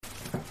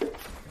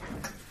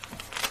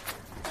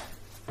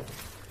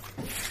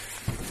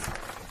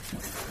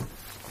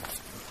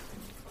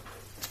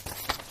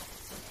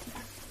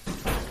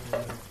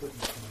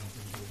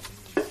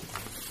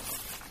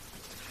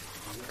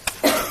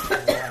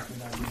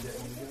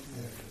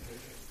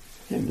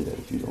Hand me that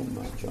if you don't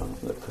mind, John,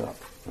 that cup.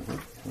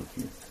 Thank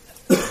you.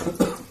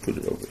 Put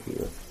it over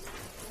here.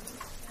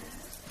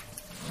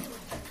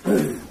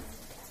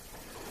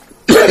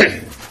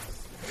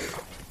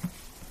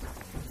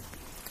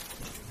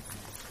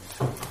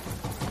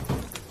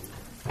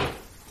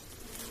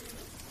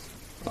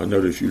 I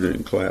noticed you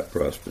didn't clap,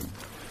 Preston.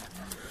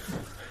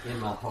 In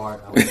my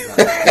heart, I was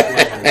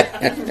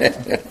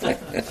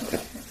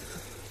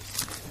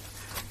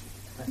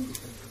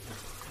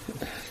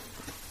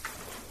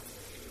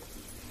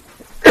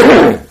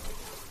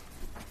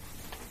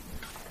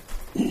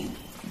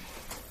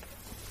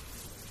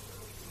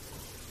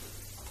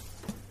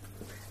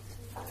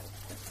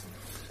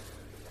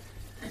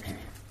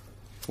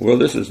Well,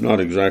 this is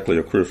not exactly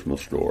a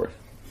Christmas story.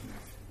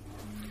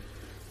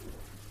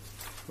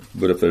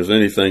 But if there's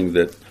anything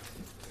that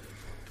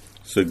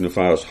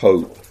signifies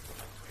hope,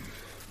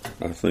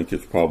 I think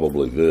it's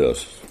probably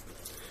this.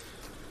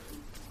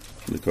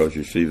 Because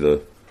you see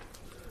the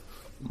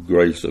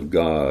grace of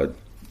God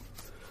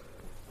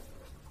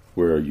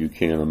where you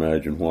can't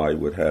imagine why He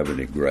would have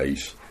any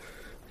grace.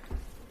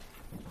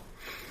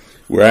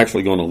 We're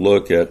actually going to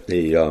look at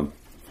the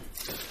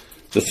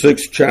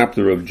 6th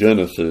chapter of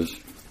Genesis,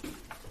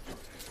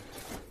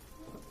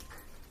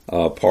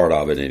 part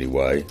of it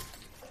anyway.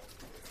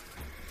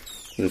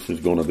 This is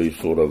going to be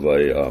sort of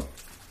a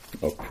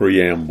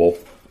preamble.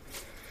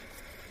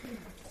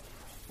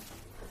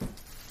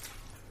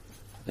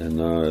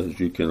 And as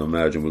you can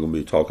imagine, we're going to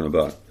be talking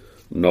about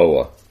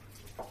Noah.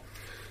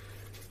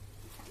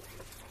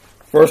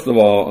 First of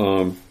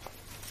all,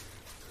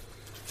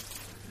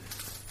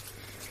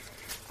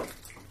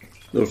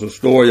 there's a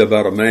story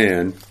about a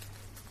man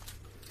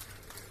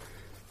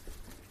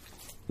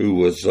who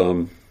was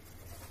an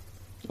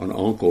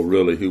uncle,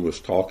 really, who was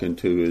talking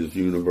to his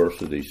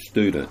university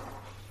student.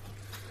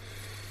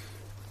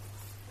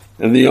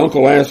 And the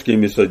uncle asked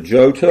him, he said,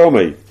 "Joe, tell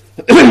me,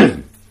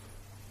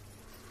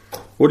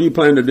 what do you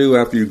plan to do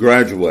after you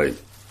graduate?"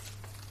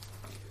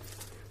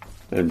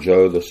 And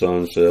Joe, the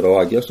son, said, "Oh,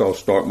 I guess I'll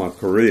start my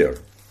career."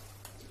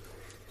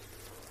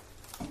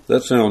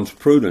 "That sounds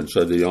prudent,"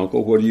 said the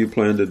uncle. "What do you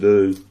plan to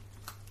do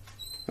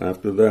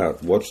after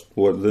that?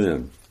 What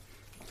then?"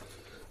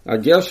 "I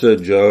guess,"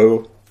 said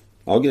Joe,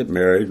 "I'll get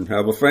married and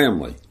have a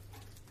family."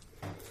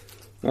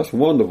 "That's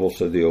wonderful,"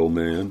 said the old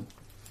man.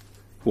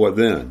 "What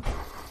then?"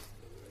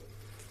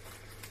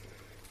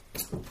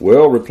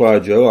 "Well,"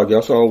 replied Joe, "I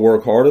guess I'll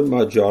work hard at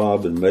my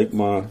job and make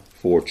my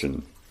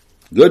fortune."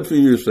 "Good for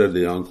you," said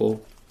the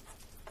uncle.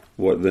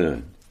 "What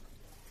then?"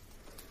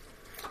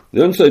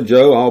 "Then," said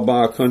Joe, "I'll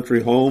buy a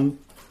country home.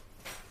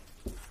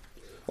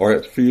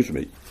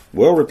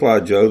 Well,"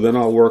 replied Joe, "then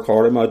I'll work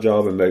hard at my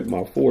job and make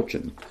my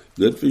fortune."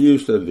 "Good for you,"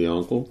 said the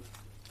uncle.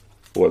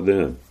 "What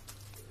then?"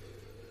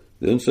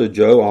 "Then," said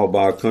Joe, "I'll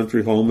buy a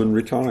country home and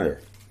retire."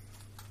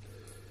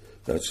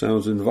 "That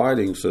sounds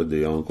inviting," said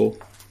the uncle.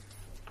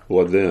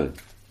 "What then?"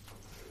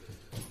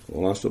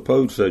 "Well, I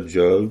suppose," said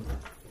Joe,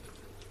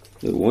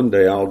 "that one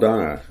day I'll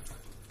die."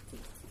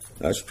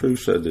 "That's true,"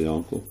 said the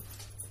uncle.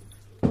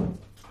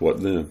 "What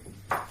then?"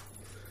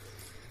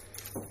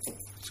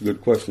 It's a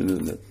good question,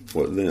 isn't it?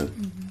 What then?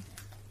 Mm-hmm.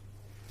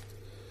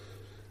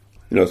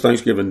 You know,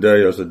 Thanksgiving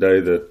Day is a day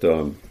that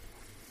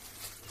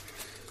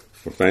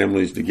for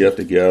families to get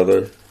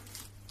together,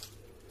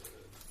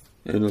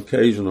 and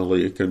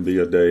occasionally it can be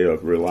a day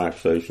of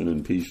relaxation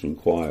and peace and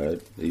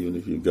quiet, even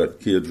if you've got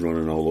kids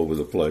running all over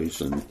the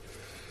place and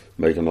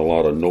making a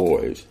lot of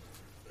noise.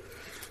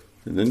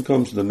 And then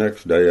comes the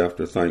next day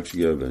after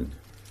Thanksgiving,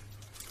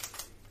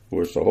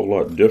 where it's a whole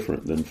lot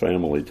different than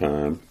family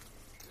time.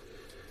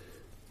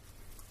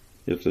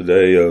 It's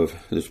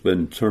it's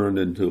been turned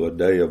into a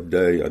day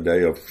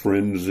of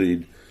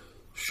frenzied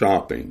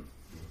shopping.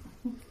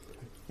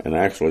 And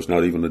actually it's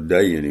not even a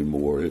day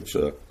anymore. It's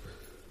a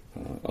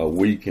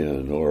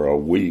weekend or a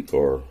week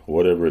or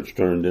whatever it's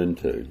turned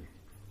into.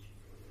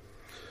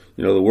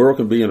 You know, the world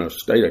can be in a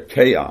state of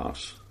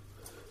chaos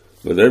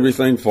with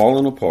everything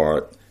falling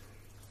apart,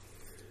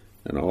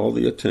 and all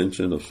the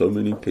attention of so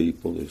many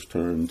people is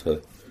turned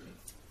to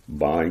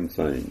buying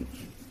things.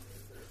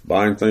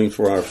 Buying things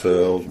for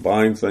ourselves,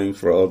 buying things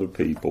for other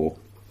people.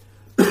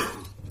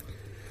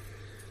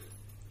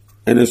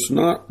 And it's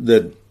not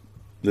that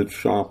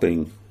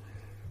shopping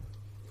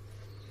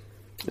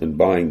and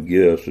buying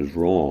gifts is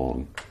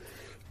wrong.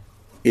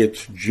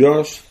 It's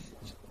just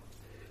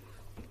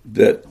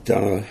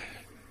that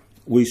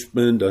we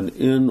spend an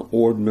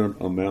inordinate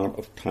amount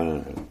of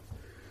time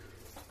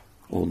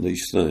on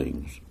these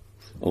things,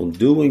 on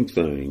doing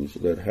things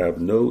that have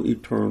no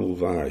eternal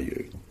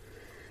value,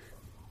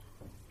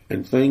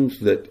 and things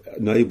that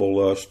enable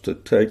us to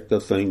take the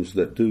things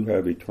that do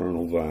have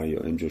eternal value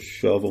and just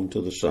shove them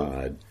to the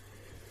side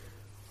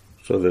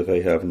so that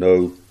they have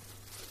no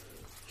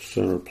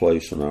center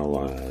place in our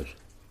lives.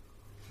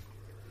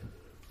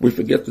 We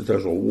forget that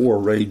there's a war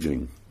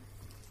raging,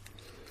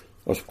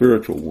 a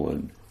spiritual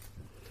one,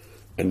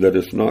 and that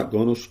it's not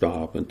going to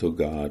stop until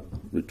God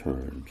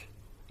returns.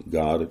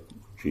 God,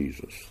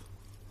 Jesus.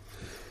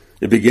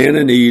 It began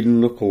in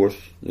Eden, of course,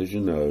 as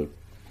you know.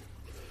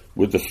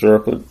 with the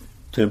serpent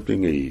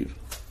tempting Eve.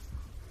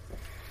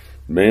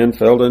 Man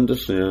fell into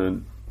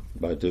sin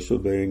by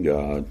disobeying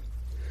God,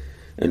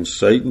 and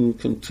Satan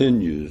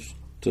continues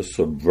to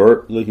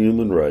subvert the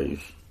human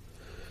race,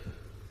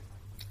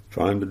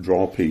 trying to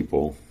draw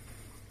people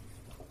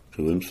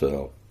to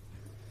himself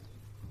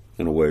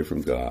and away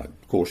from God.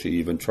 Of course, he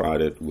even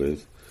tried it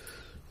with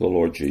the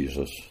Lord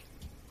Jesus.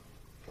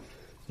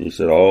 He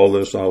said, all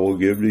this I will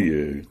give to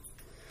you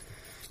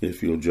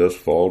if you'll just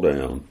fall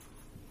down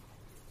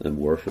and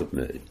worship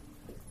me.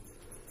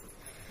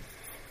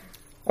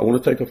 I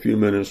want to take a few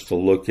minutes to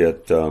look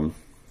at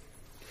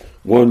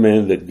one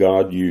man that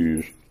God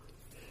used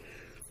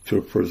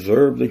to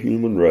preserve the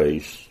human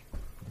race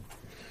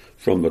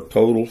from the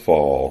total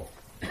fall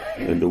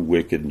into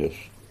wickedness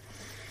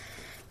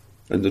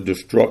and the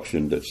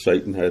destruction that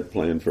Satan had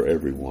planned for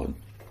everyone.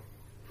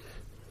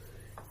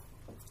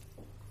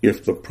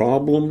 If the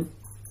problem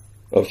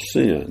of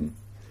sin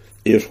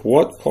is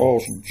what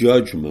caused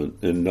judgment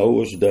in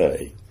Noah's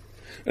day,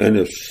 and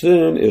if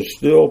sin is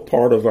still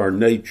part of our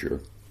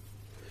nature,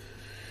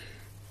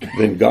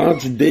 then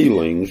God's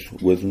dealings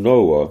with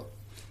Noah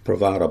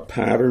provide a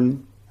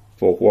pattern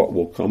for what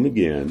will come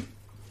again,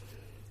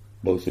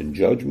 both in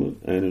judgment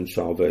and in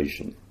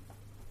salvation.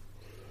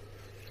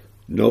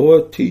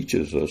 Noah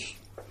teaches us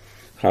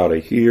how to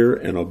hear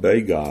and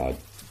obey God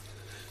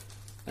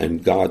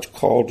and God's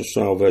call to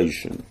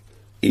salvation,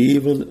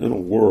 even in a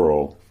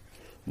world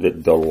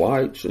that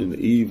delights in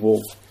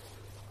evil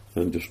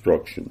and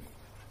destruction.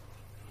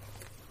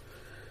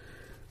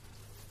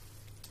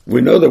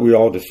 We know that we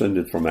all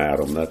descended from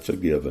Adam. That's a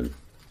given.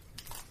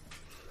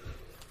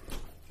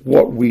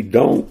 What we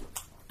don't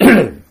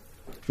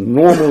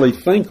normally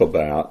think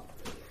about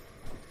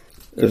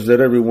is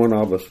that every one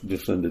of us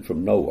descended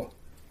from Noah.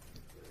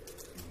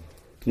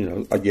 You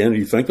know, again,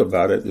 you think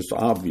about it, it's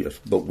obvious,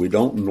 but we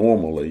don't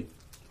normally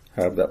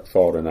have that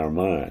thought in our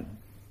mind.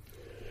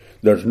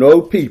 There's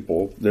no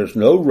people, there's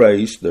no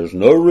race, there's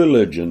no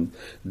religion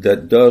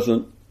that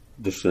doesn't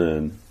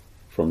descend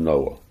from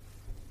Noah.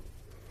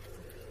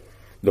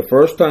 The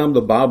first time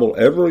the Bible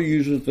ever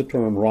uses the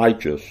term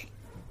righteous,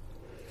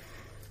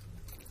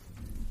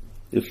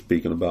 it's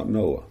speaking about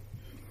Noah.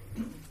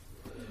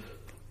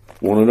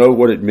 Want to know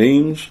what it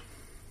means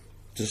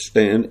to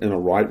stand in a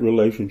right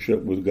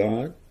relationship with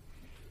God?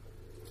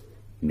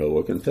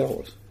 Noah can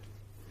tell us.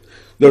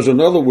 There's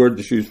another word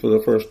that's used for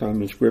the first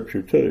time in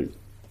Scripture too,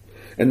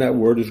 and that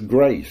word is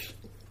grace,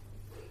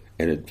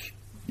 and it's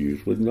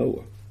used with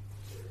Noah.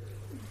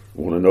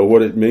 Want to know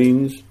what it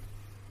means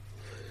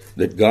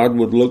that God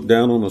would look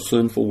down on a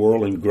sinful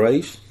world in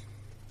grace?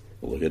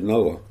 Well, look at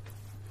Noah.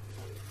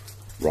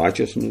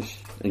 Righteousness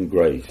and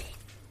grace.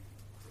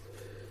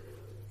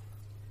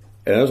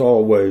 As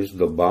always,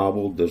 the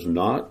Bible does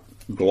not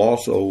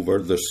gloss over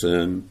the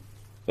sin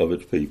of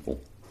its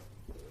people.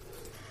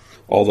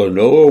 Although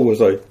Noah was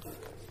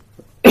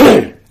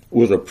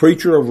a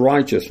preacher of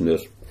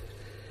righteousness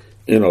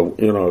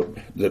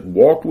that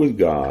walked with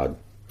God,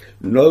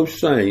 no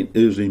saint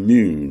is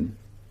immune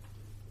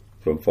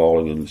from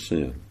falling into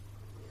sin.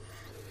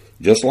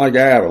 Just like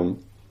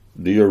Adam,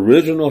 the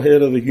original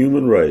head of the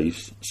human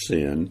race,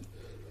 sinned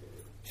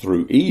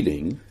through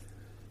eating.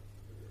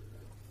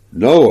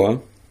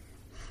 Noah,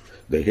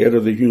 the head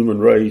of the human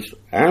race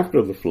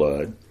after the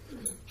flood,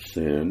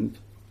 sinned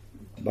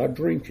by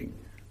drinking.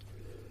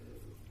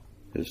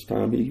 This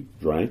time he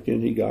drank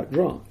and he got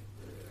drunk.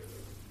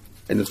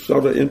 And it's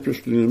sort of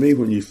interesting to me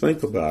when you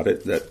think about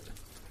it that,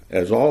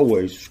 as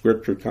always,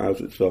 Scripture ties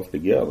itself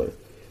together.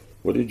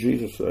 What did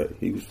Jesus say?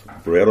 He was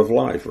bread of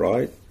life,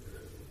 right?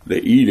 The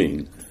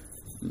eating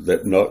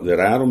that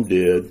Adam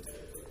did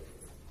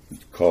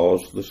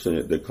caused the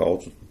sin, that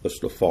caused us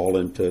to fall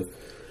into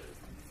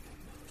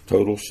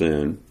total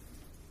sin.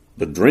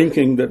 The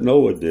drinking that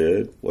Noah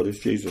did, what does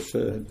Jesus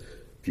say?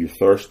 If you're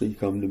thirsty,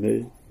 come to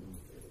me.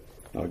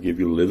 I'll give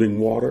you living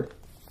water.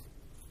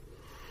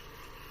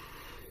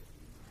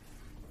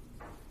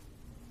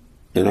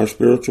 In our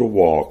spiritual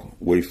walk,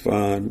 we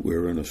find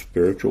we're in a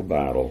spiritual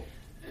battle.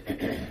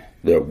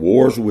 There are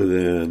wars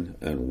within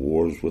and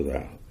wars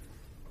without.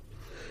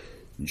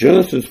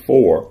 Genesis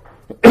 4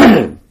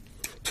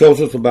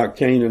 tells us about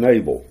Cain and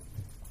Abel.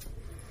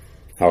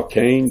 How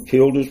Cain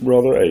killed his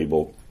brother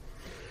Abel,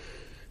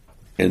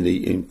 and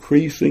the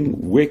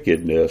increasing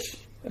wickedness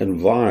and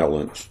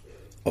violence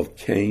of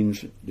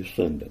Cain's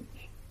descendants.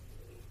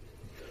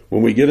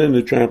 When we get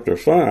into chapter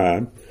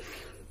 5,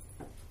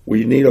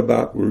 we read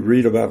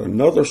about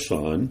another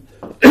son,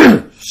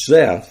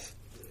 Seth,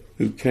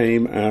 who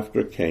came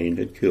after Cain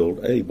had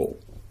killed Abel.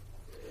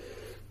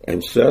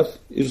 And Seth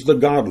is the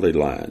godly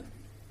line.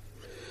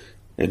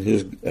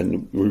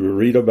 And we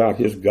read about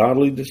his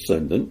godly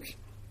descendants,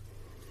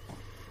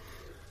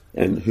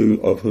 and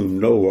of whom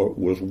Noah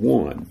was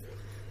one.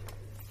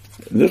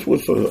 And this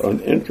was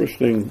an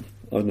interesting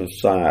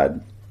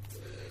aside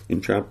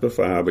in chapter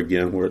 5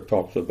 again, where it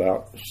talks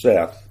about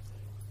Seth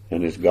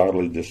and his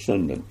godly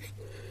descendants.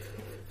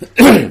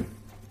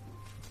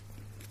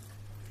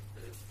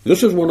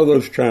 This is one of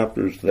those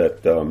chapters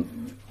that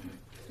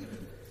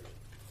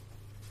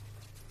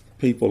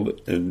people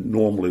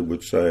normally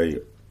would say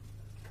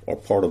are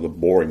part of the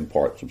boring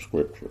parts of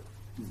Scripture.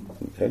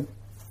 Okay?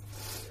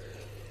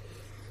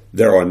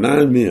 There are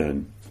 9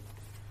 men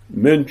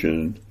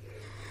mentioned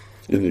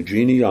in the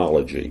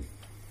genealogy,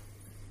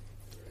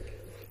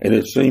 and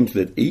it seems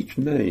that each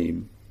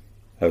name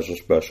has a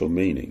special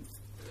meaning.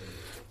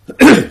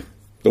 The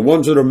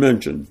ones that are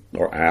mentioned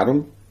are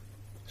Adam,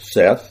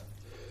 Seth,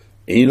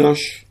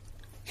 Enosh,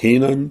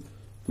 Kenan,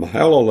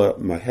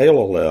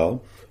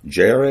 Mahalalel,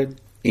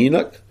 Jared,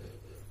 Enoch,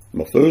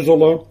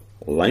 Methuselah,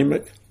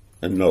 Lamech,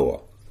 and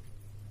Noah.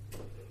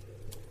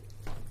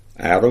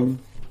 Adam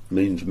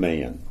means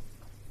man.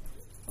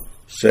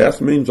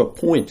 Seth means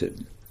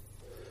appointed.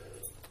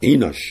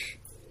 Enosh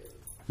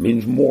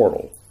means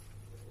mortal.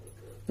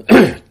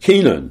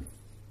 Kenan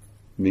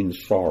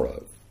means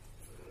sorrow.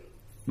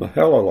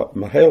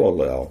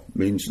 Mahalalel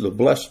means the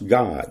blessed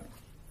God.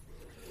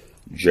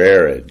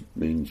 Jared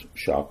means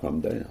shall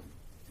come down.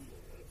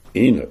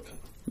 Enoch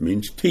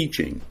means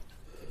teaching.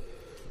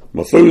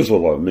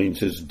 Methuselah means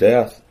his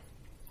death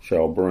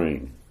shall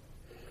bring.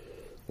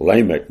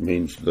 Lamech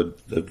means the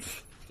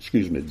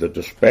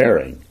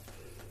despairing.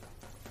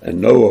 And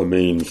Noah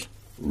means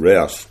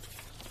rest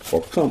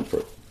or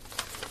comfort.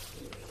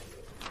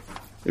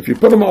 If you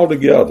put them all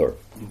together,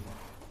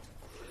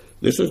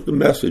 this is the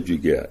message you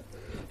get.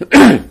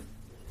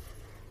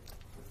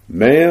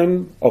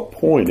 Man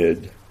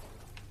appointed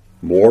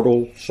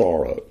mortal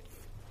sorrow,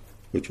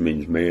 which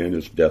means man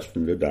is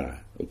destined to die.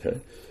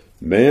 Okay?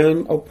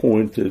 Man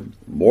appointed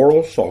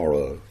mortal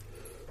sorrow.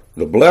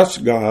 The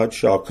blessed God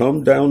shall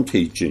come down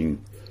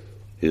teaching.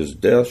 His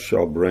death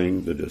shall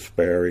bring the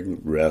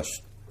despairing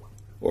rest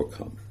or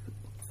comfort.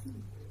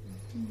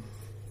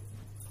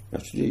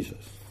 That's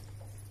Jesus.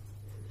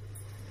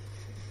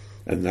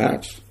 And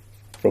that's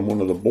from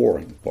one of the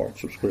boring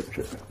parts of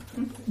Scripture.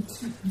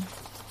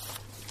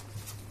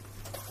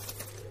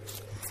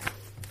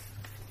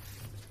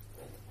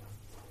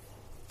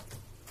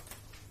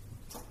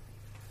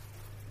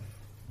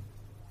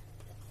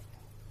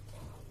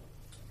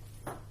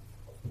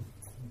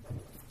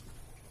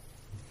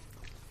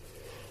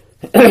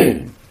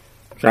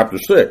 Chapter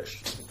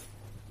 6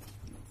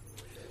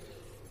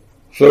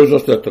 shows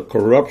us that the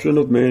corruption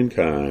of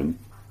mankind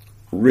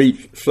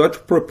reached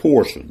such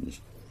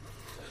proportions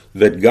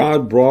that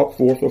God brought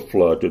forth a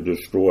flood to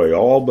destroy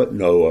all but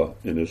Noah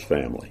and his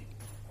family.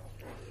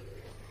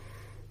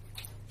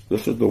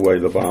 This is the way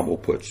the Bible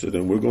puts it,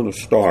 and we're going to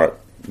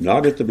start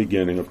not at the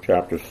beginning of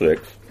chapter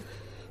 6.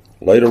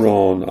 Later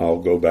on, I'll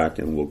go back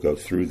and we'll go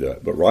through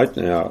that. But right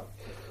now,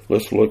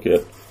 let's look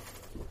at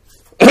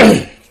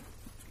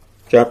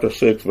chapter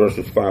 6,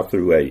 verses 5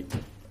 through 8.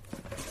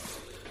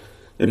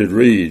 And it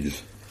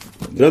reads,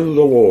 Then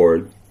the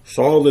Lord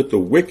saw that the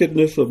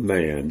wickedness of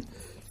man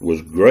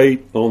was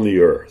great on the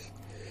earth,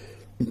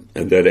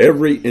 and that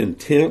every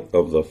intent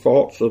of the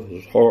thoughts of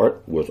his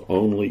heart was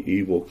only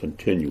evil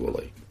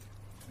continually.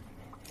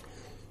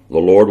 The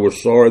Lord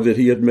was sorry that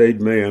he had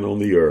made man on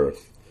the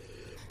earth,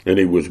 and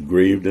he was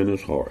grieved in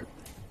his heart.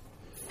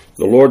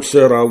 The Lord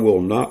said, I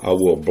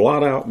will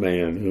blot out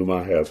man whom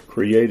I have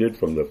created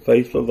from the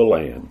face of the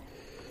land,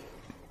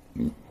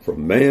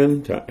 from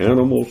man to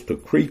animals to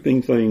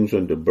creeping things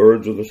and to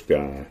birds of the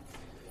sky,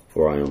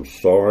 for I am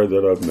sorry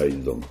that I've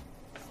made them.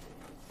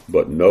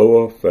 But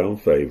Noah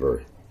found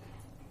favor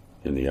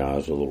in the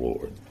eyes of the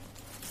Lord.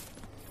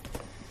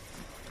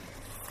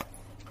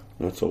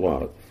 That's a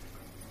lot.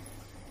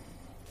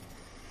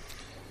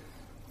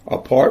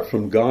 Apart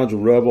from God's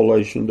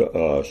revelation to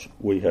us,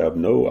 we have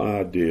no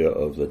idea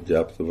of the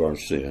depth of our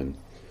sin.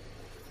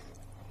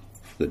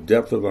 The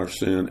depth of our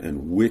sin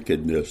and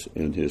wickedness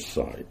in His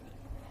sight.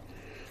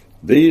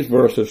 These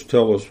verses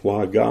tell us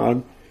why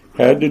God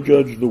had to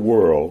judge the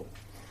world,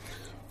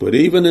 but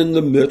even in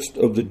the midst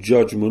of the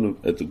judgment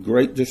at the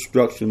great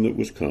destruction that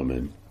was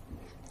coming,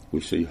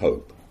 we see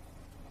hope.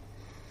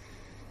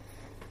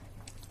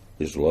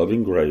 His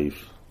loving grace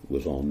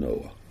was on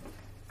Noah.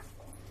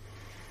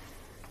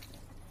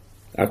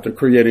 After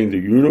creating the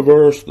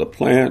universe, the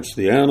plants,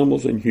 the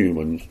animals, and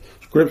humans,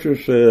 Scripture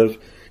says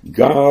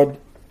God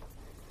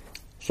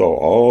saw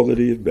all that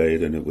He had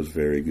made, and it was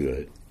very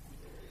good.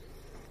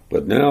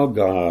 But now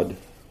God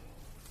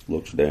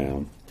looks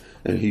down,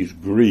 and He's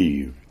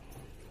grieved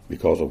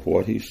because of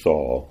what He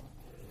saw,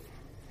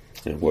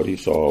 and what He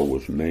saw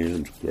was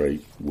man's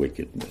great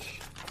wickedness.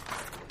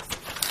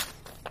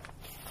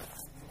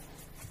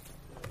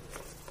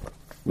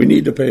 We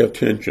need to pay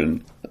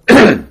attention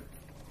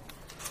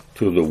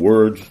to the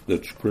words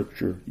that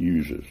Scripture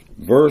uses.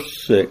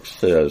 Verse 6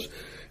 says,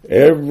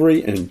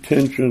 Every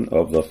intention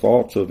of the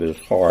thoughts of his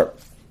heart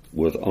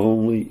was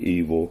only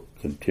evil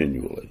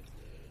continually.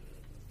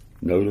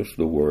 Notice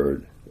the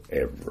word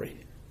every.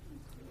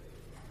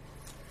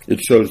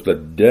 It shows the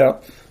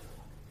depth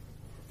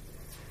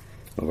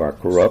of our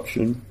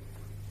corruption.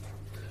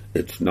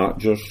 It's not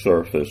just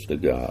surface to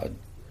God.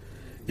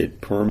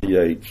 It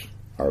permeates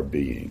our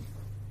being.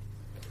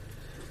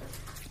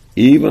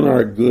 Even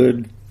our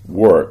good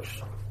works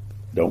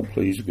don't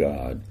please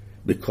God,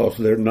 because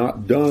they're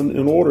not done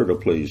in order to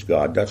please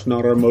God. That's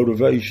not our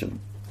motivation.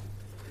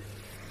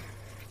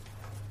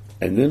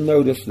 And then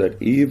notice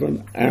that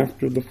even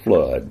after the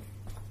flood,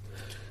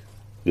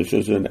 this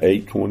is in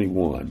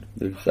 8:21,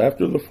 this is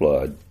after the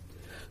flood,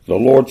 the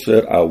Lord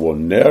said, I will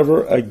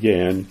never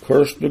again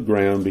curse the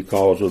ground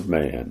because of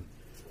man,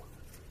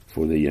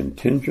 for the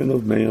intention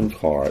of man's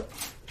heart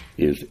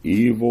is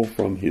evil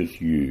from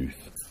his youth,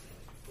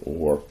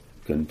 or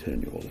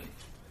continually.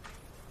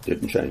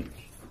 Didn't change.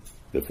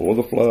 Before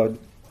the flood,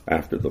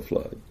 after the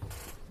flood.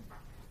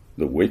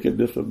 The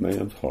wickedness of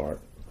man's heart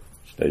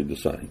stayed the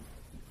same.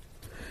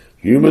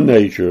 Human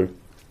nature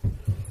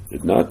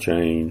did not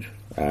change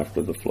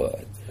after the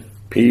flood.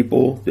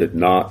 People did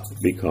not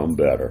become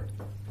better.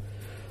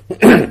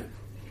 In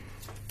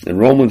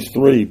Romans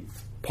 3,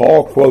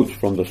 Paul quotes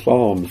from the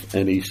Psalms,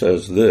 and he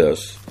says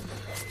this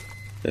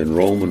in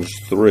Romans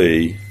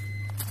 3,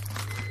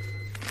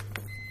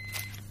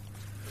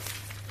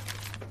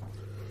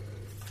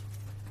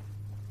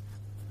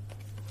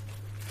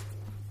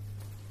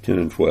 (10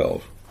 and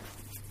 12).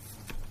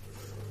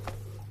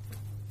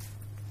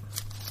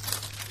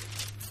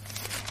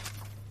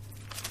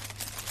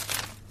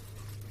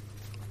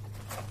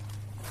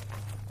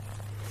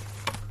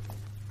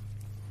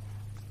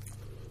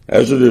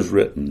 As it is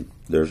written,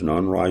 there's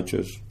none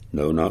righteous,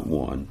 no, not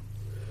one.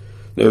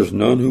 There's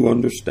none who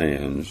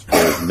understands.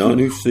 There's none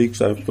who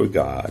seeks after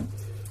God.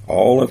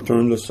 All have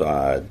turned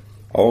aside.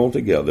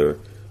 Altogether,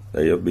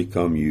 they have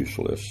become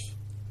useless.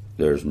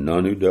 There's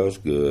none who does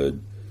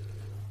good.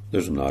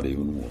 There's not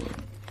even one.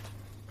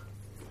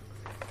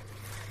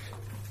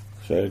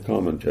 Sad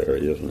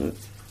commentary, isn't it?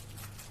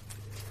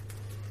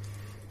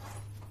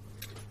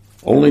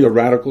 Only a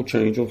radical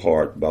change of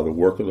heart by the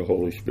work of the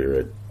Holy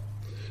Spirit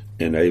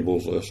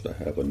enables us to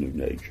have a new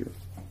nature.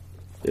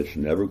 It's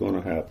never going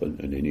to happen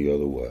in any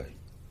other way.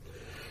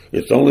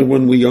 It's only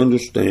when we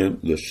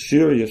understand the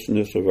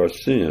seriousness of our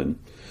sin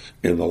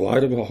in the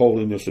light of the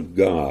holiness of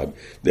God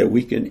that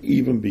we can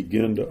even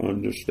begin to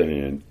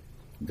understand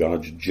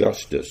God's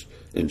justice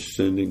in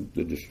sending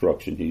the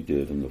destruction he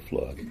did in the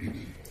flood.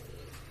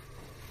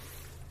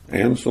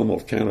 Anselm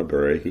of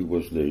Canterbury, who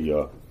was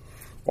the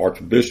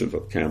Archbishop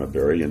of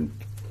Canterbury in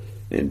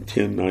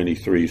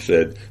 1093,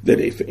 said that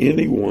if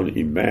anyone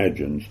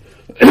imagines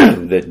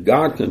that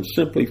God can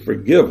simply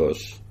forgive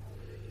us,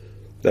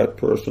 that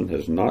person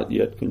has not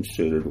yet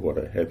considered what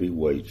a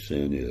heavyweight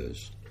sin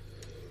is.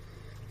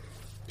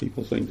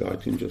 People think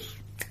God can just,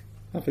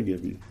 I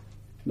forgive you.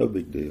 No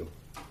big deal.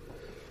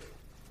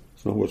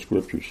 It's not what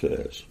Scripture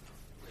says.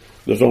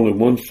 There's only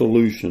one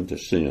solution to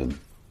sin,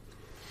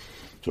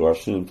 to our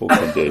sinful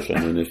condition,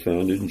 and it's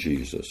found in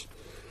Jesus,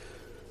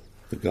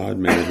 the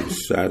God-man who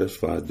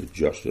satisfied the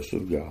justice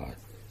of God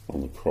on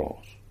the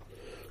cross.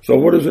 So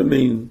what does it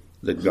mean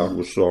that God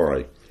was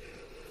sorry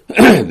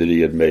that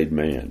he had made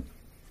man?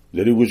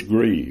 That he was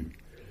grieved?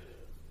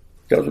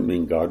 Doesn't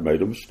mean God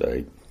made a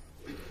mistake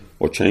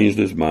or changed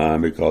his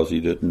mind because he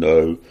didn't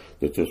know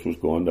that this was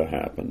going to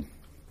happen.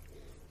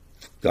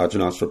 God's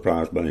not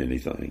surprised by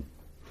anything.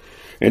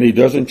 And he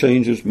doesn't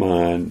change his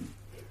mind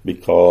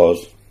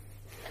because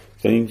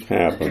things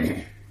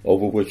happen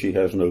over which he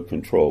has no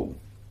control.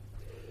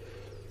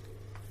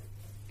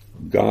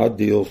 God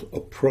deals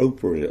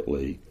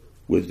appropriately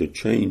with the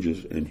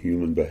changes in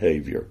human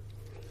behavior.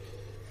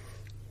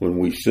 When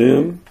we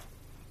sin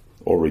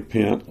or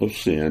repent of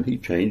sin, he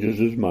changes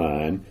his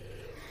mind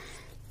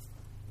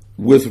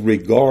with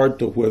regard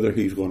to whether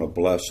he's going to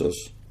bless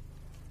us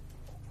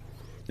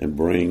and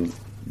bring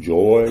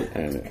joy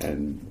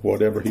and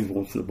whatever he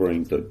wants to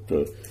bring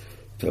to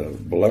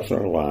bless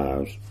our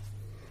lives,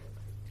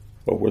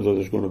 or whether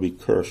there's going to be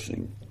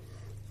cursing,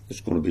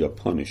 it's going to be a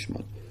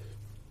punishment.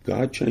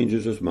 God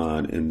changes his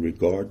mind in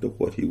regard to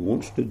what he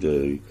wants to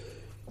do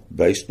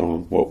based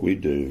on what we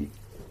do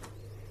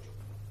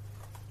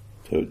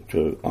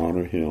to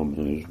honor him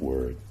and his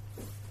word.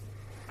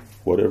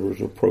 Whatever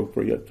is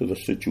appropriate to the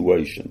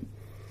situation,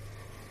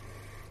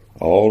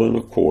 all in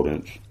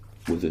accordance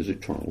with his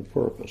eternal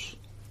purpose.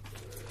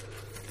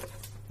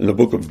 In the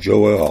book of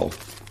Joel,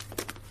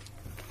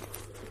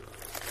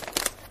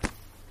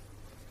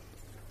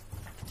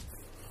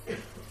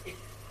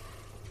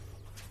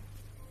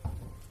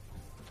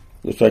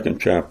 the 2nd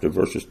chapter,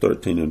 verses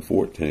 13 and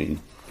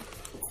 14,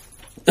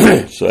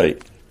 say,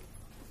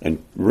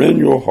 and rend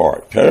your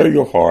heart, tear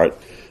your heart,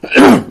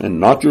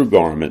 and not your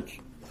garments.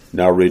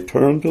 Now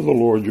return to the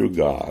Lord your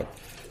God,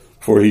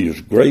 for he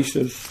is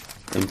gracious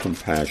and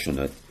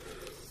compassionate,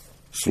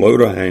 slow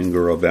to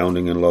anger,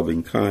 abounding in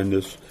loving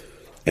kindness,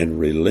 and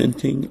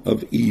relenting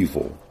of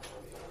evil.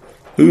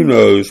 Who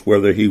knows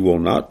whether he will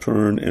not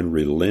turn and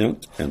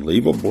relent and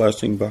leave a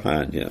blessing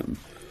behind him,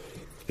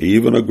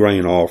 even a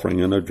grain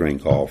offering and a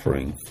drink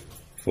offering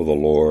for the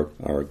Lord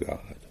our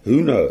God.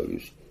 Who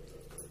knows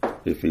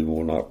if he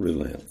will not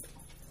relent?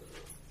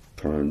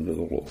 Turn to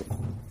the Lord.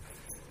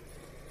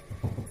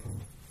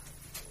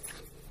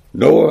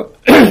 Noah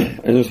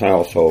and his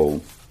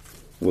household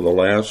were the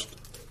last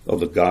of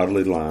the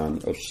godly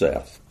line of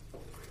Seth.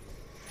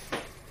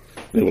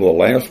 They were the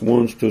last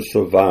ones to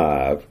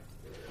survive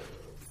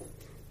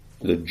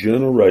the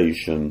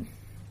generation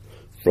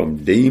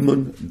from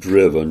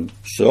demon-driven,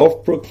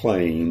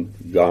 self-proclaimed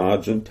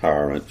gods and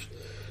tyrants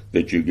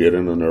that you get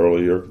in an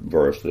earlier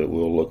verse that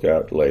we'll look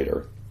at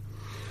later,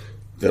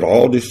 that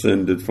all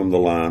descended from the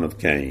line of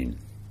Cain.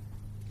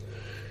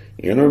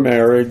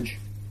 Intermarriage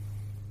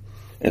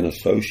and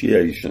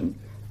association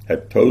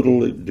had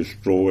totally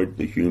destroyed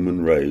the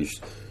human race.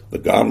 The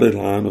godly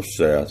line of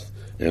Seth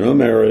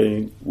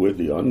intermarrying with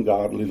the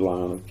ungodly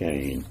line of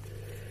Cain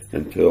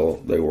until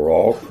they were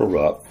all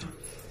corrupt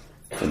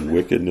and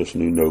wickedness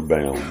knew no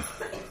bounds.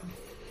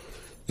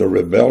 The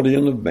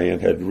rebellion of man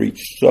had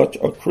reached such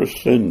a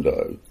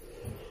crescendo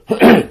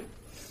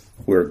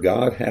where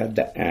God had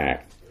to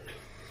act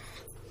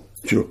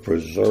to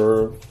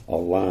preserve a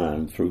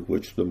line through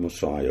which the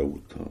Messiah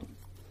would come.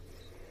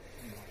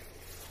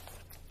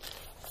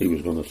 He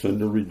was going to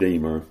send a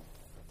Redeemer,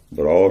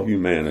 but all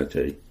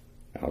humanity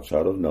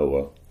outside of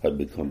Noah had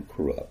become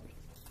corrupt.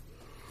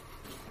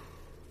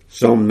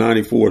 Psalm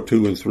 94,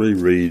 2 and 3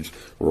 reads,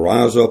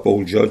 "Rise up,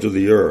 O judge of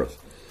the earth.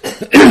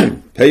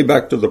 Pay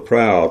back to the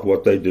proud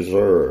what they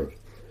deserve.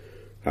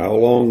 How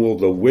long will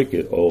the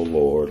wicked, O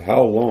Lord,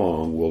 how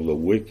long will the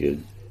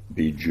wicked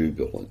be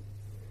jubilant?"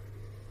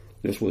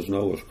 This was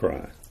Noah's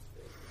cry.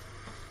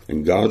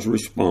 And God's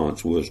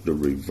response was to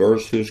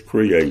reverse his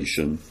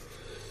creation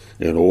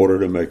in order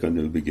to make a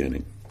new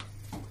beginning.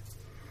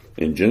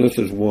 In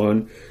Genesis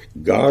 1,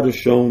 God is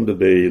shown to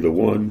be the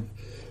one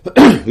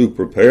who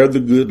prepared the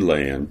good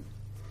land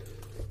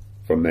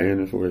for man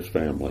and for his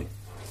family.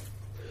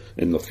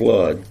 In the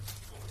flood,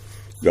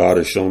 God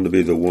is shown to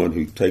be the one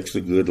who takes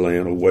the good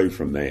land away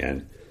from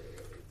man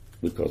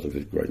because of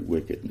his great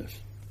wickedness.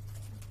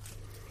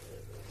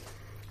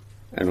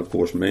 And of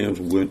course, man's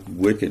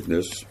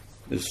wickedness,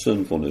 his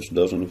sinfulness,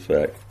 doesn't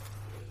affect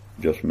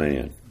just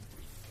man.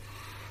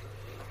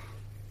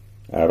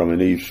 Adam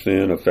and Eve's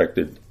sin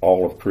affected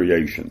all of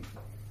creation.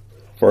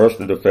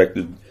 First, it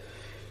affected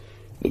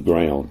the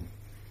ground.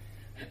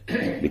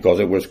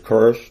 Because it was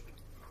cursed,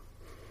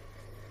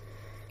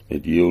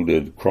 it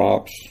yielded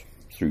crops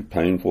through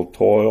painful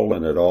toil,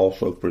 and it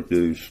also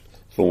produced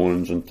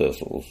thorns and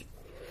thistles.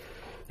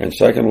 And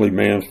secondly,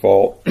 man's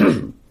fault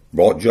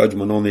brought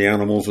judgment on the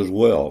animals as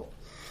well.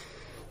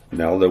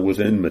 Now there was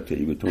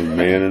enmity between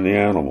man and the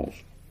animals.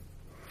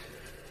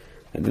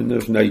 And then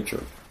there's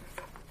nature.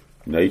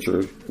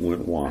 Nature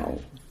went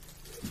wild.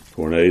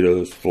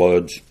 Tornadoes,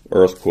 floods,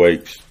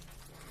 earthquakes,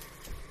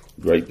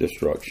 great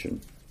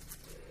destruction.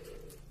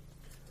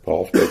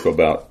 Paul spoke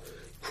about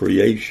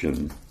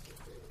creation's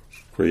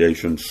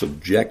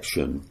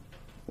subjection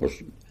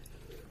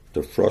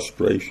to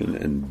frustration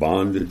and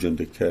bondage and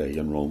decay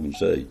in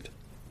Romans 8.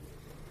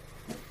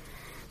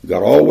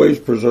 God always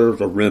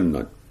preserves a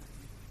remnant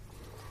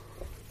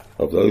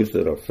of those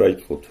that are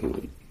faithful to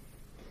him.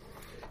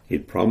 He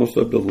promised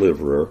a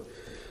deliverer,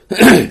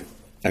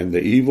 and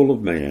the evil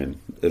of man,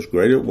 as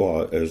great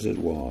as it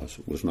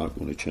was not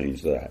going to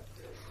change that.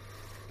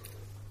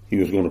 He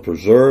was going to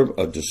preserve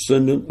a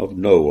descendant of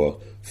Noah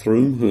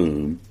through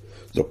whom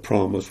the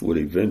promise would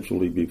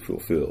eventually be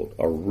fulfilled,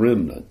 a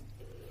remnant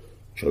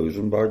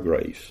chosen by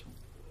grace.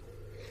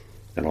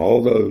 And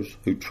all those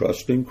who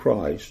trust in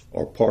Christ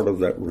are part of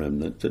that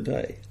remnant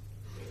today.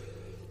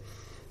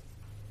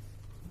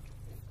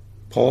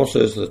 Paul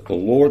says that the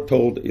Lord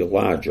told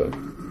Elijah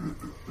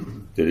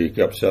that he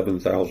kept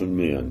 7,000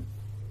 men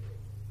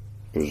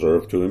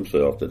reserved to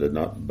himself that had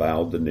not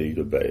bowed the knee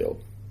to Baal.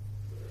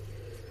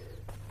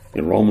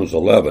 In Romans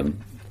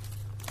 11,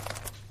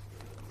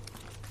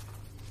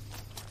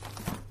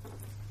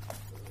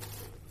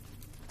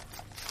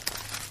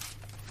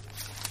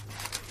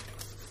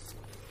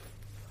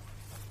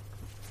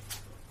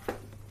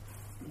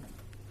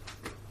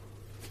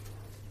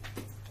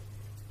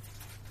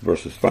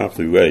 verses 5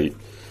 through 8,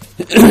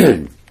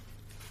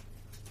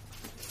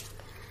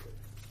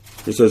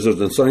 it says, "In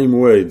the same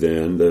way,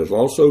 then, there's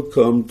also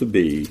come to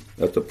be,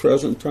 at the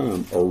present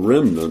time, a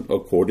remnant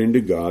according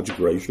to God's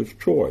gracious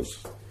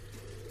choice.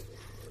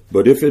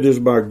 But if it is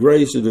by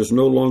grace, it is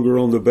no longer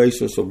on the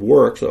basis of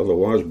works,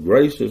 otherwise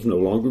grace is no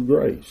longer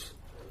grace.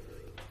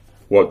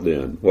 What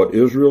then? What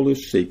Israel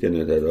is seeking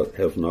it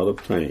has not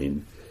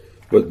obtained,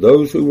 but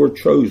those who were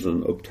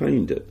chosen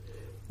obtained it,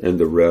 and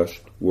the rest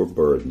were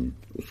hardened.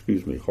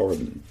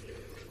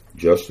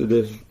 Just as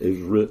it is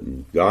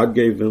written, God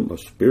gave them a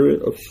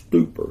spirit of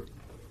stupor,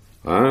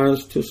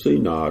 eyes to see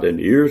not, and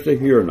ears to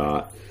hear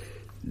not,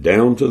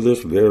 down to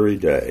this very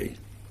day."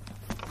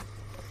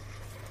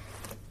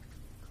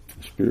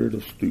 Spirit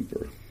of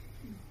stupor.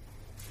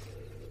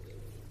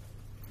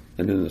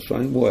 And in the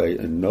same way,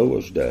 in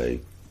Noah's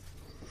day,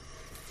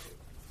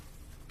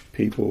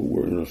 people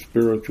were in a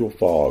spiritual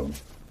fog.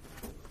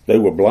 They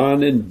were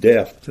blind and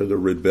deaf to the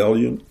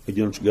rebellion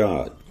against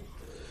God.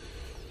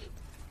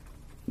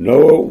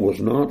 Noah was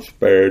not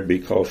spared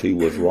because he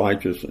was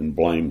righteous and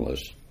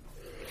blameless.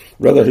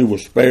 Rather, he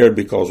was spared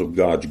because of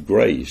God's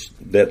grace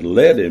that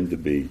led him to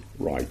be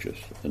righteous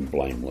and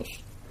blameless.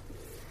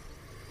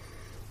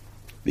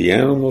 The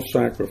animal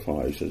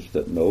sacrifices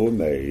that Noah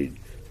made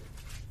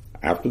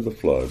after the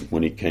flood,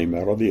 when he came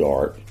out of the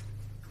ark,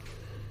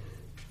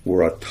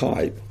 were a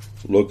type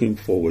looking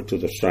forward to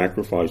the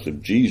sacrifice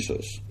of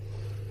Jesus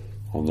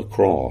on the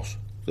cross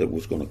that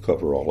was going to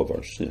cover all of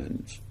our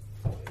sins.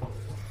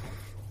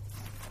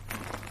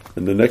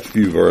 In the next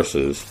few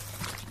verses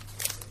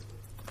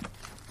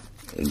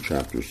in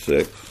chapter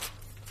 6,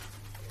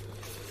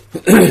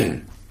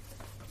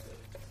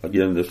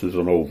 again, this is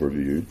an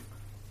overview.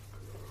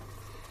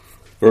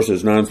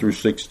 Verses 9 through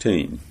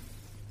 16.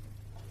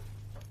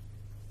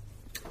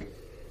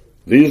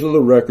 These are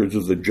the records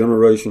of the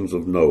generations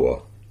of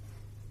Noah.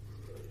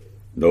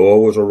 Noah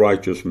was a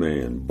righteous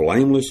man,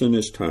 blameless in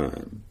his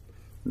time.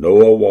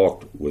 Noah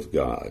walked with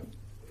God.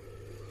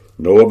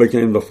 Noah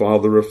became the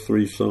father of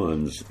 3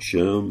 sons,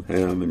 Shem,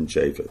 Ham, and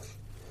Japheth.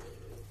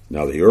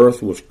 Now the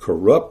earth was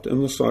corrupt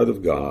in the sight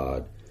of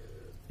God,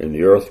 and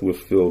the earth was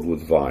filled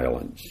with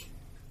violence.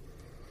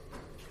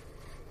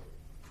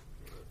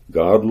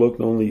 God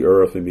looked on the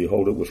earth, and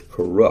behold, it was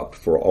corrupt,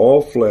 for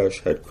all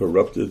flesh had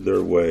corrupted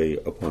their way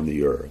upon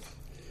the earth.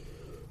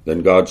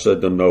 Then God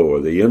said to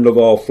Noah, the end of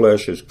all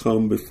flesh has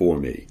come before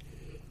me,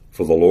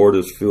 for the Lord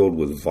is filled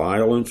with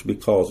violence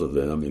because of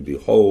them, and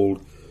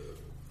behold,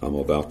 I'm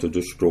about to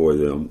destroy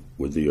them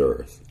with the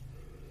earth.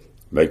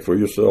 Make for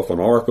yourself an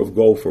ark of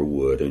gopher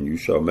wood, and you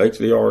shall make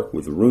the ark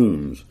with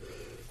rooms,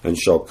 and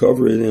shall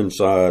cover it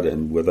inside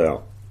and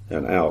without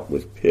and out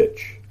with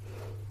pitch.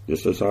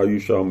 This is how you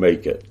shall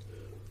make it.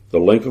 The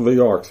length of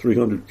the ark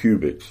 300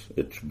 cubits,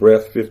 its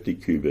breadth 50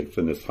 cubits,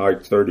 and its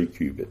height 30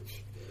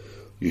 cubits.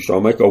 You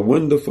shall make a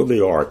window for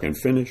the ark, and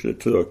finish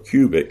it to a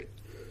cubit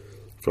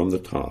from the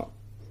top,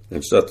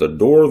 and set the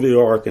door of the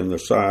ark in the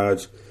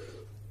sides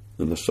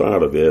and the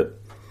side of it.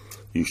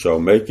 You shall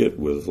make it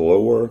with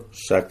lower,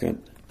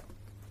 second,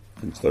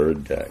 and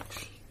third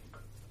decks.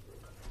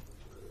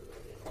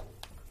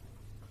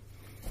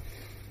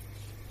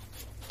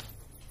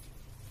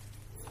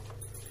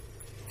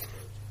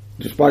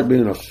 Despite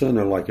being a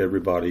sinner like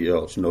everybody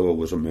else, Noah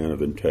was a man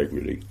of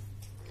integrity.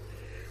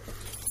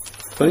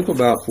 Think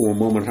about for a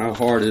moment how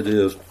hard it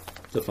is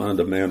to find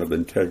a man of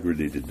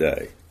integrity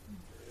today.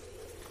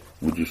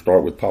 Would you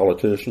start with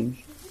politicians?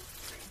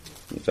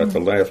 Is that the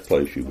last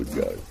place you would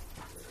go?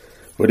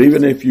 But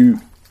even if you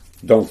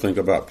don't think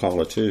about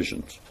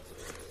politicians,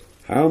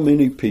 how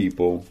many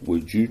people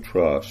would you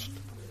trust,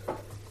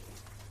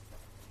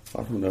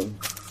 I don't know,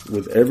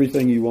 with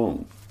everything you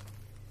own,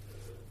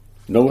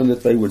 knowing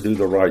that they would do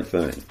the right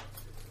thing?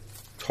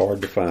 It's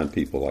hard to find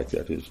people like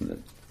that, isn't it?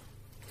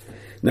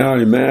 Now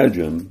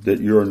imagine that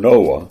you're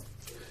Noah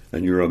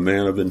and you're a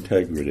man of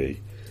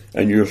integrity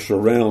and you're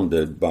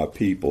surrounded by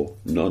people,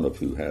 none of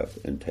who have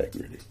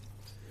integrity.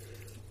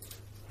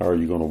 How are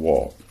you going to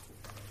walk?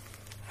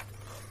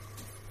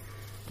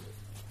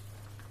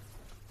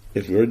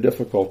 It's very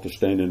difficult to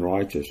stand in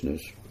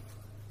righteousness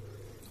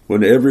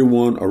when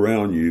everyone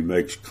around you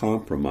makes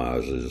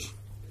compromises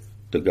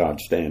to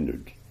God's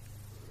standards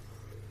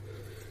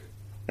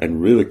and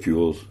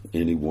ridicules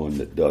anyone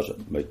that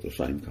doesn't make the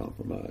same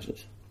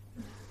compromises.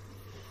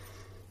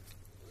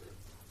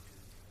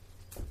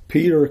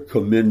 Peter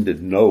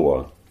commended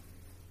Noah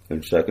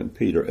in 2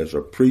 Peter as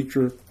a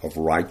preacher of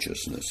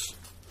righteousness.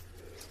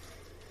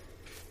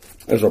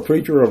 As a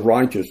preacher of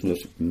righteousness,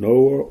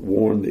 Noah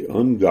warned the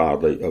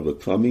ungodly of the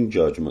coming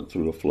judgment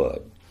through a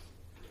flood.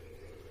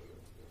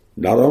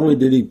 Not only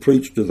did he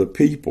preach to the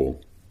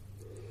people,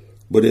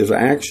 but his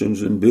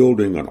actions in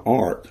building an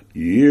ark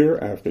year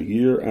after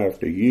year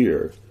after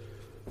year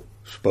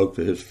spoke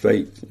to his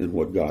faith in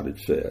what God had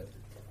said.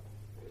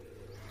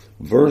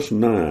 Verse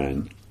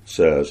 9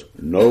 says,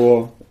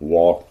 Noah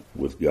walked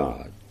with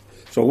God.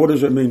 So what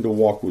does it mean to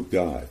walk with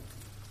God?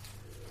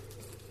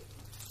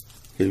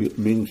 It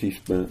means he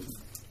spent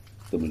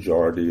the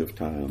majority of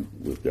time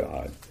with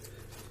God,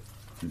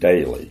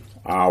 daily,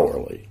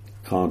 hourly,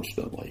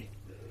 constantly,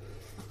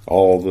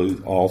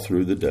 all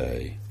through the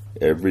day,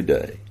 every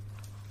day.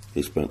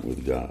 He spent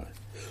with God.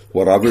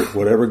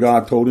 Whatever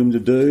God told him to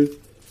do,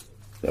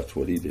 that's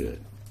what he did.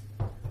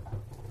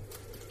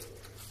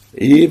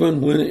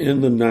 Even when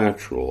in the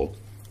natural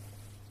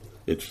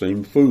it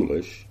seemed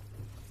foolish,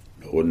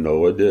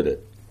 Noah did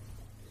it.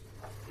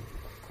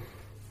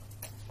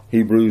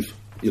 Hebrews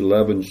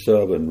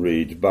 11:7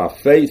 reads, by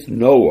faith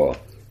Noah,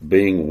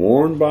 being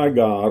warned by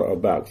God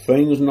about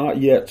things not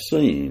yet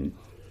seen,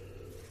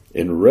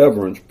 in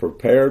reverence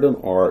prepared an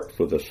ark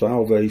for the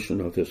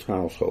salvation of his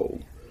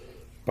household,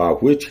 by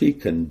which he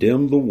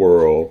condemned the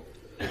world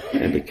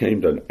and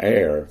became an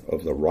heir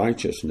of the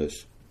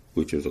righteousness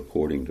which is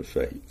according to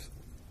faith.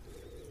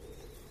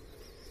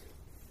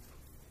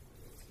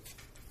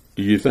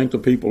 Do you think the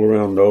people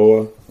around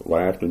Noah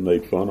laughed and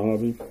made fun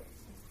of him?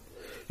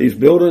 He's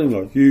building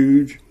a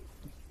huge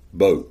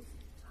boat,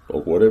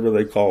 or whatever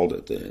they called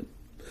it then.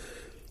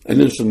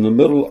 And it's in the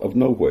middle of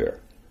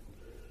nowhere.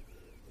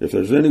 If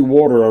there's any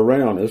water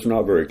around, it's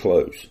not very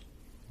close.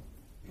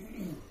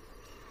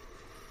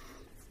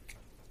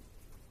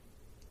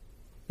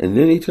 And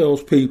then he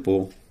tells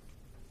people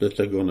that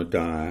they're going to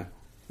die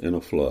in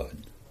a flood.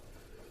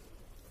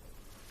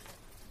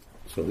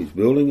 So he's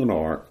building an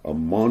ark, a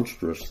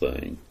monstrous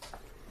thing,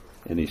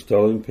 And he's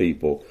telling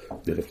people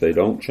that if they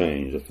don't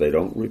change, if they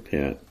don't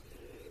repent,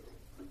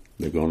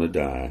 they're going to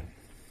die.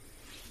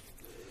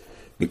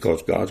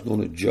 Because God's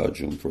going to judge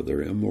them for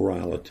their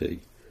immorality,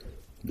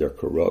 their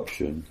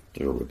corruption,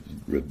 their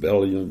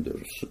rebellion,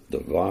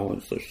 their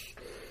violence, their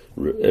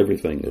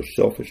everything, their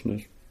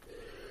selfishness.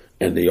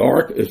 And the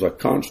ark is a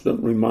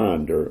constant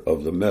reminder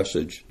of the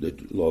message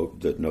that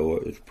Noah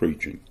is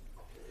preaching.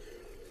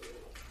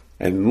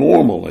 And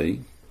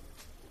normally,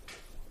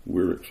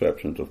 we're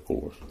exceptions, of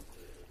course,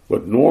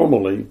 but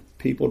normally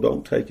people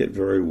don't take it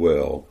very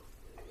well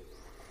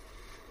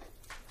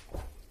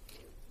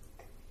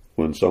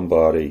when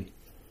somebody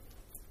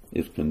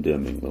is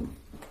condemning them.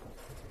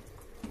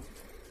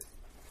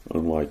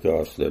 Unlike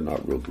us, they're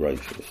not real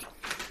gracious.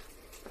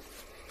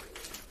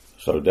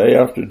 So day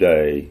after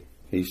day,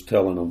 he's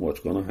telling them what's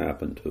going to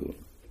happen to them.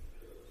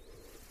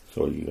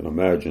 So you can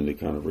imagine the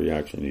kind of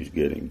reaction he's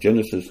getting.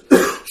 Genesis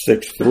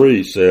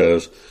 6:3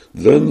 says,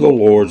 "Then the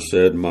Lord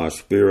said, My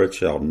spirit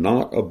shall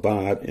not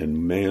abide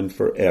in man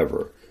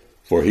forever,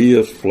 for he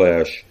is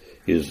flesh.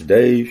 His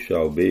days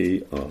shall be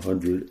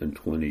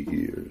 120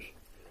 years."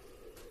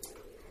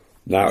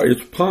 Now,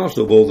 it's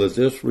possible that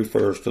this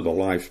refers to the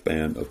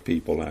lifespan of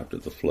people after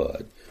the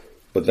flood,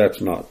 but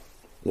that's not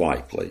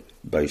likely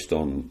based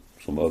on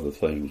some other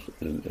things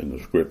in the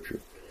Scripture.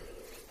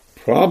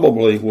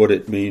 Probably what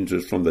it means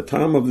is from the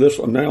time of this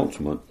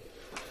announcement,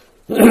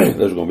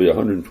 there's going to be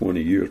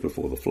 120 years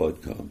before the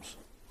flood comes.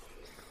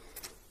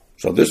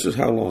 So this is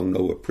how long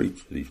Noah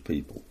preached to these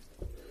people.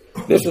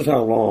 This is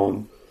how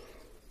long,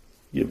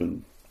 give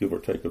or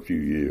take a few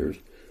years,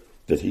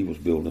 that he was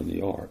building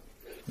the ark.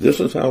 This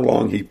is how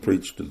long he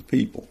preached to the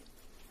people.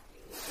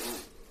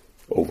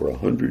 Over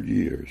 100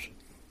 years.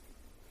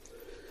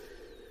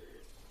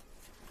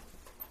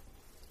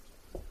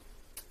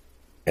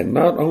 And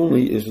not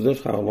only is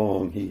this how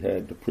long he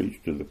had to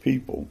preach to the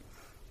people,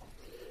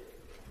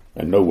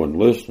 and no one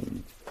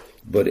listened,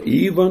 but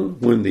even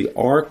when the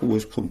ark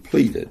was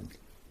completed,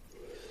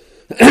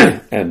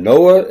 and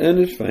Noah and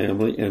his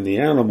family and the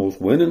animals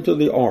went into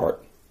the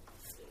ark,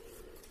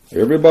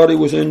 everybody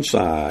was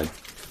inside,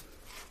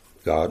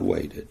 God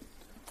waited.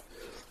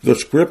 The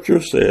Scripture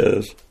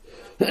says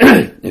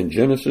in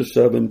Genesis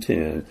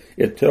 7:10,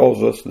 it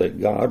tells us that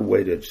God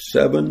waited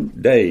 7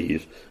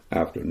 days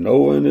after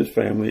Noah and his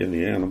family and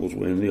the animals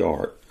were in the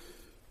ark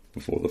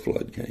before the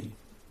flood came.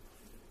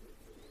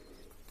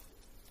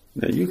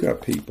 Now you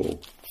got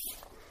people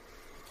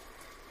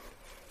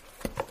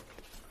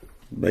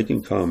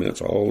making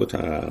comments all the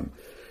time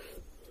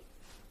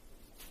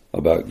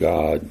about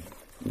God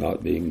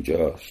not being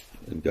just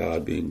and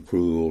God being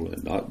cruel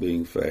and not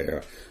being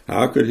fair.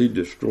 How could he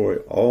destroy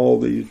all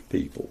these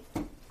people?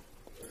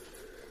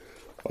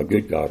 A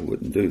good God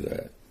wouldn't do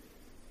that.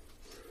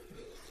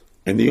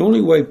 And the only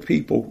way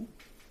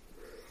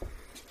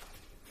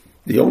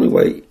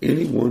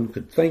anyone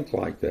could think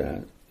like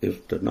that is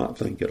to not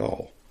think at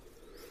all.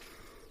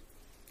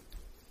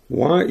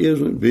 Why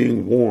isn't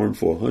being warned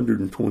for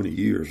 120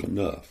 years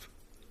enough?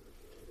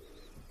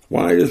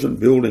 Why isn't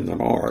building an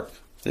ark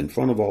in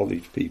front of all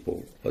these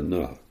people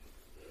enough?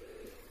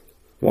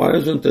 Why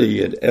isn't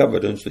the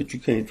evidence that you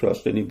can't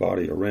trust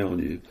anybody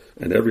around you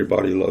and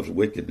everybody loves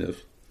wickedness,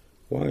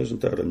 why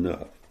isn't that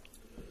enough?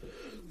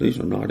 These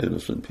are not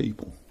innocent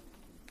people.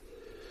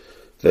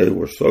 They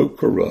were so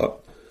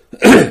corrupt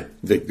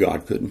that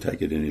God couldn't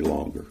take it any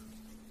longer.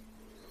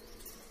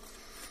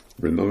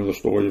 Remember the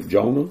story of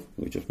Jonah?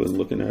 We've just been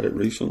looking at it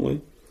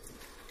recently.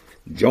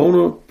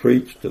 Jonah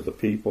preached to the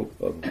people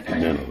of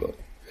Nineveh,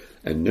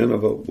 and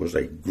Nineveh was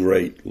a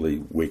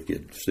greatly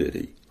wicked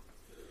city.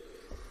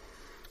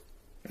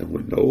 And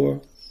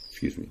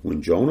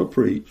when Jonah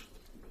preached,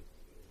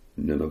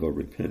 Nineveh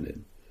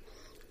repented.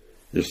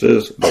 It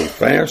says they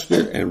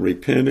fasted and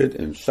repented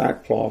in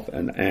sackcloth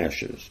and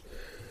ashes,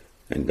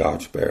 and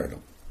God spared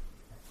them.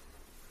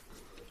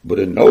 But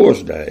in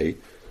Noah's day,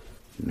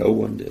 no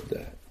one did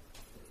that.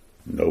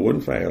 No one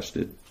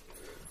fasted.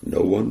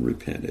 No one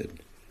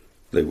repented.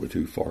 They were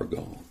too far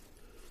gone.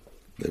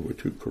 They were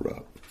too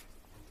corrupt.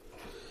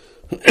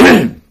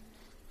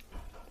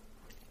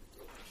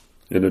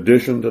 In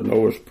addition to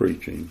Noah's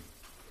preaching,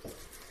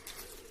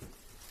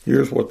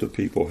 here's what the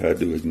people had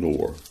to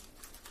ignore.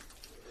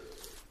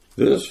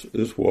 This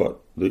is what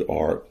the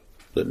ark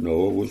that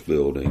Noah was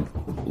building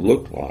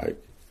looked like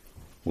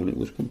when it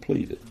was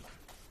completed.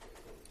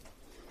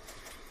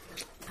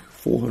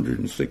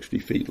 460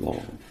 feet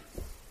long.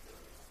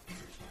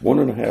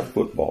 1.5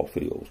 football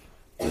fields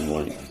in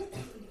length.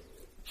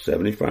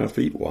 75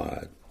 feet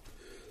wide.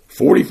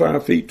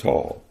 45 feet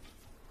tall.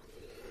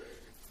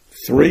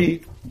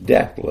 3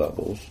 deck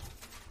levels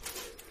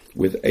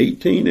with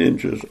 18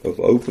 inches of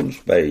open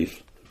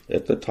space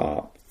at the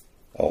top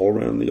all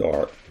around the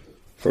ark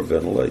for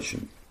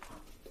ventilation.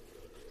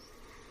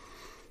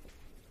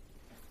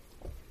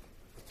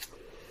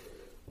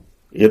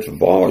 Its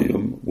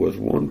volume was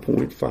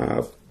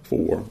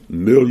 1.54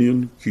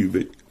 million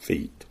cubic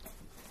feet.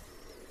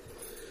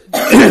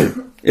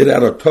 It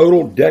had a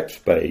total deck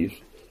space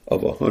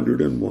of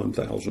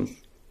 101,000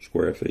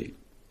 square feet.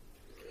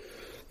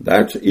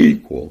 That's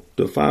equal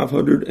to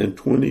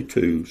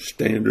 522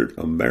 standard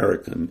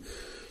American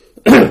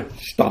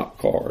stock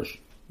cars,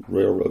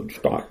 railroad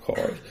stock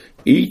cars.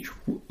 Each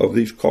of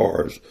these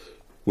cars,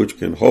 which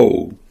can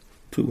hold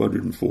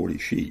 240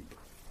 sheep.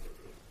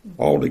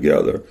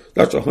 Altogether,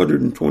 that's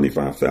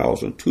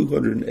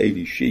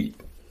 125,280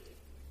 sheep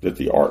that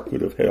the ark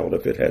could have held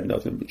if it had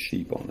nothing but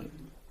sheep on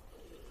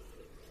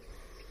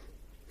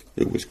it.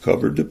 It was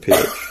covered to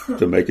pitch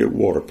to make it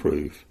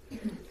waterproof,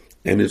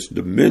 and its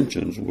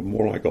dimensions were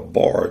more like a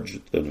barge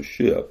than a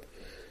ship,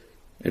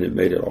 and it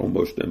made it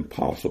almost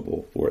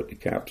impossible for it to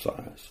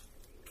capsize.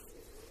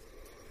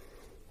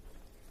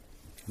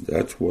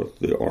 That's what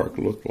the ark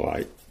looked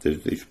like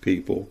that these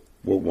people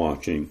were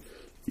watching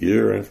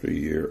year after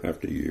year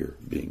after year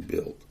being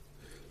built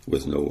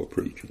with Noah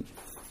preaching.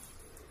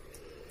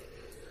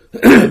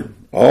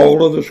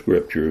 All of the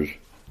scriptures,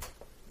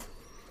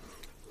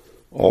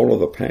 all of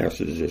the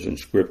passages in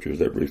scriptures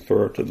that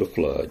refer to the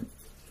flood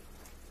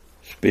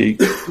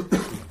speak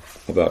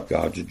about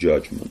God's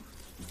judgment,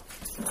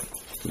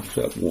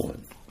 except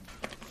one.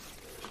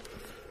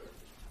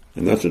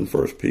 And that's in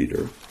 1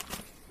 Peter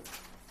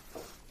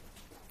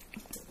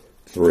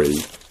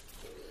 3,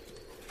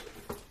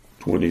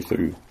 20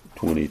 through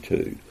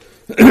 22.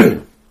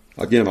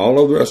 Again,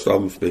 all of the rest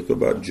of them speak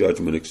about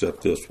judgment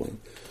except this one.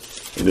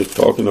 And it's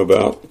talking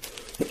about,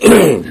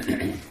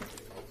 it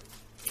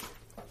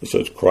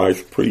says,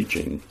 Christ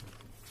preaching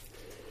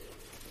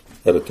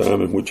at a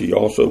time in which he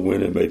also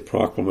went and made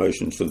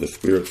proclamations to the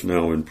spirits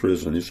now in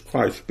prison. It's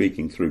Christ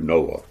speaking through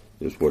Noah,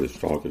 is what it's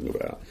talking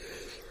about,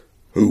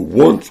 who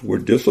once were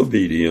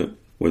disobedient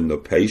when the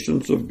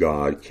patience of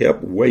God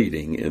kept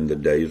waiting in the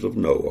days of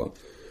Noah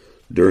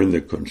during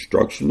the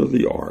construction of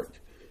the ark,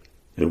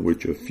 in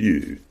which a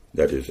few,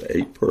 that is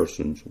 8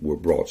 persons, were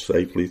brought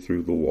safely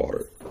through the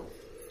water.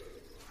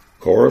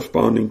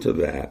 Corresponding to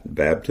that,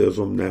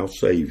 baptism now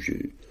saves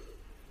you,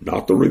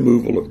 not the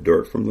removal of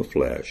dirt from the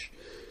flesh,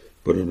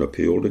 but an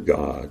appeal to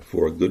God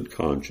for a good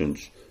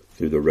conscience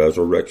through the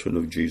resurrection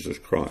of Jesus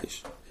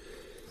Christ,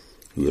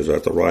 who is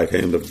at the right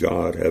hand of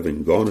God,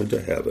 having gone into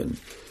heaven,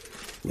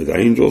 with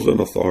angels and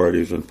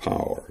authorities and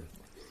power,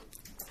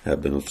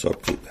 have been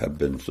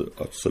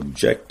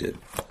subjected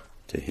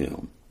to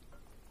him.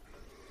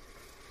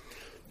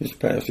 This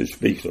passage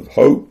speaks of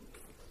hope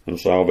and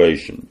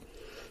salvation.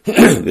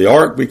 The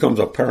ark becomes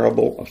a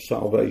parable of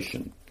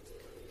salvation.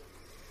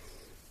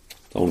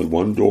 There's only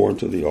one door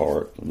into the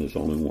ark, and there's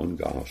only one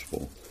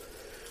gospel.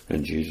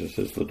 And Jesus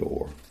is the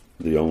door,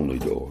 the only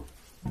door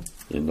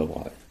in the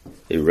light.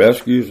 He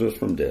rescues us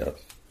from death.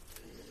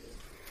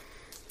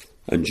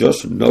 And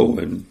just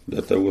knowing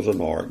that there was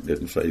an ark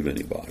didn't save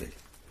anybody.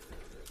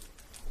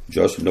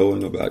 Just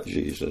knowing about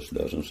Jesus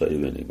doesn't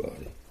save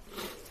anybody.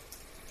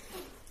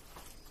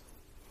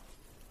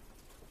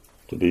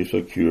 To be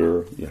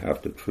secure, you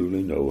have to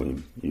truly know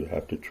him. You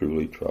have to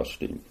truly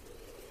trust him.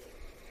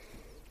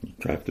 You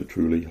have to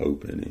truly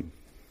hope in him.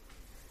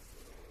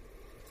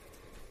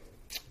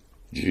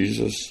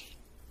 Jesus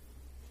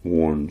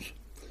warns,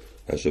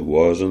 as it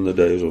was in the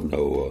days of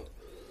Noah,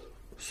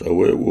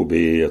 so it will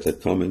be at the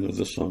coming of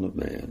the Son of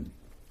Man.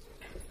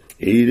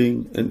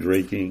 Eating and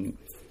drinking,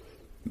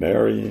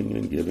 marrying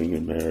and giving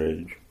in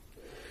marriage.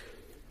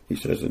 He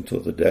says,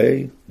 until the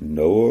day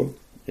Noah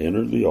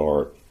entered the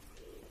ark,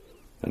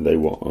 and they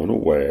were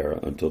unaware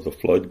until the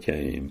flood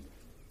came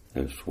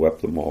and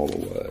swept them all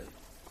away.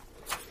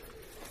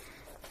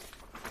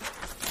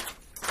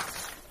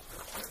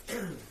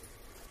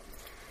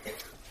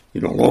 You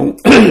know,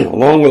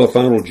 along with a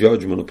final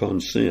judgment upon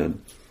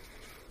sin,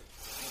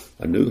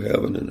 a new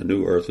heaven and a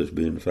new earth is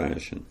being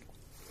fashioned.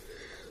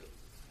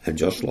 And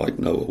just like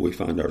Noah, we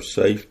find our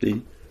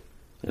safety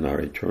and our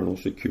eternal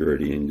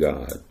security in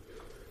God,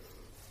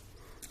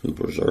 who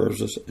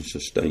preserves us and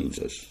sustains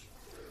us.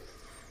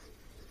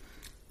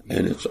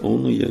 And it's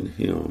only in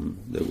him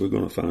that we're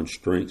going to find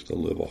strength to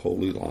live a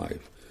holy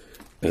life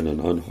in an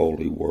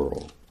unholy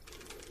world,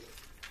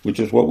 which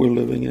is what we're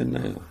living in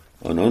now.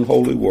 An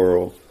unholy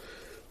world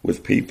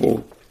with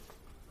people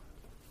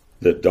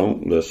that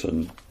don't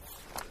listen.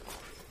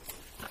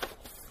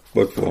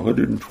 But for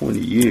 120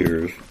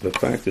 years, the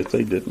fact that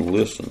they didn't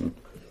listen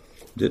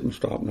didn't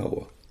stop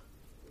Noah.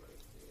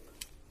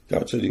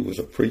 God said he was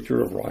a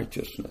preacher of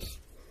righteousness,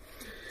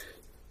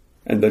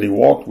 and that he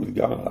walked with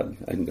God,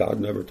 and God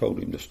never told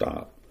him to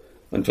stop.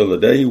 Until the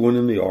day he went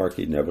in the ark,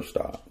 he never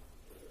stopped.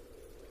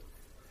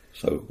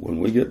 So when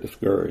we get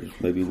discouraged,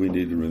 maybe we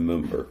need to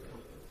remember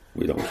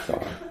we don't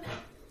stop.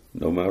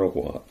 No matter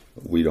what,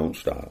 we don't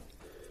stop.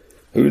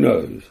 Who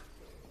knows?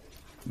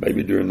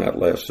 Maybe during that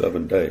last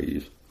 7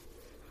 days,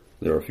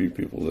 there are a few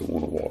people that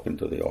want to walk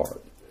into the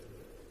ark.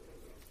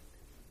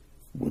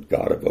 Would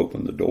God have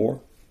opened the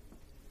door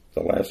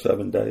the last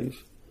 7 days?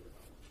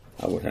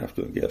 I would have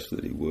to guess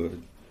that he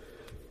would.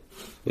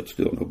 But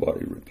still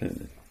nobody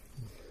repented.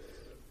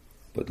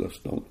 But let's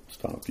don't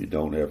stop. You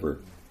don't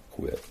ever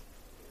quit.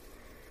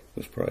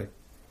 Let's pray.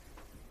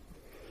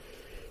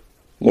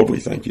 Lord, we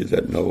thank you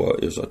that Noah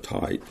is a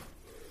type,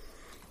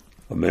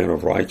 a man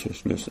of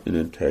righteousness and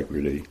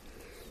integrity.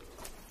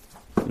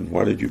 And And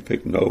why did you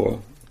pick Noah?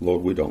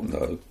 Lord, we don't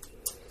know.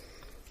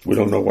 We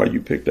don't know why you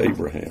picked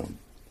Abraham.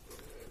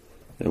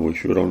 And we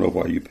sure don't know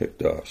why you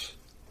picked us.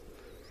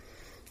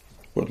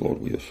 But Lord,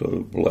 we are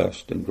so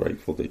blessed and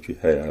grateful that you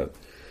have.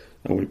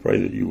 And we pray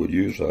that you would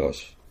use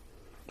us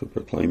to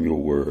proclaim your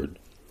word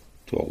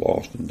to a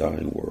lost and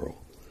dying world.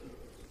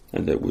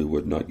 And that we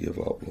would not give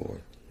up,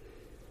 Lord,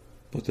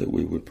 but that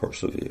we would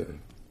persevere.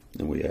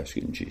 And we ask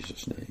in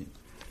Jesus' name.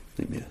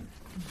 Amen.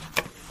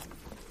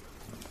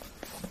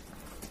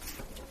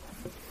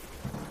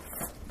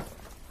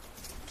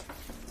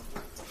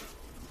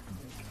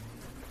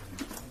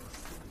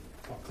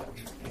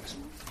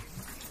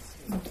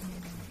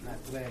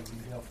 Glad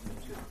you helped me.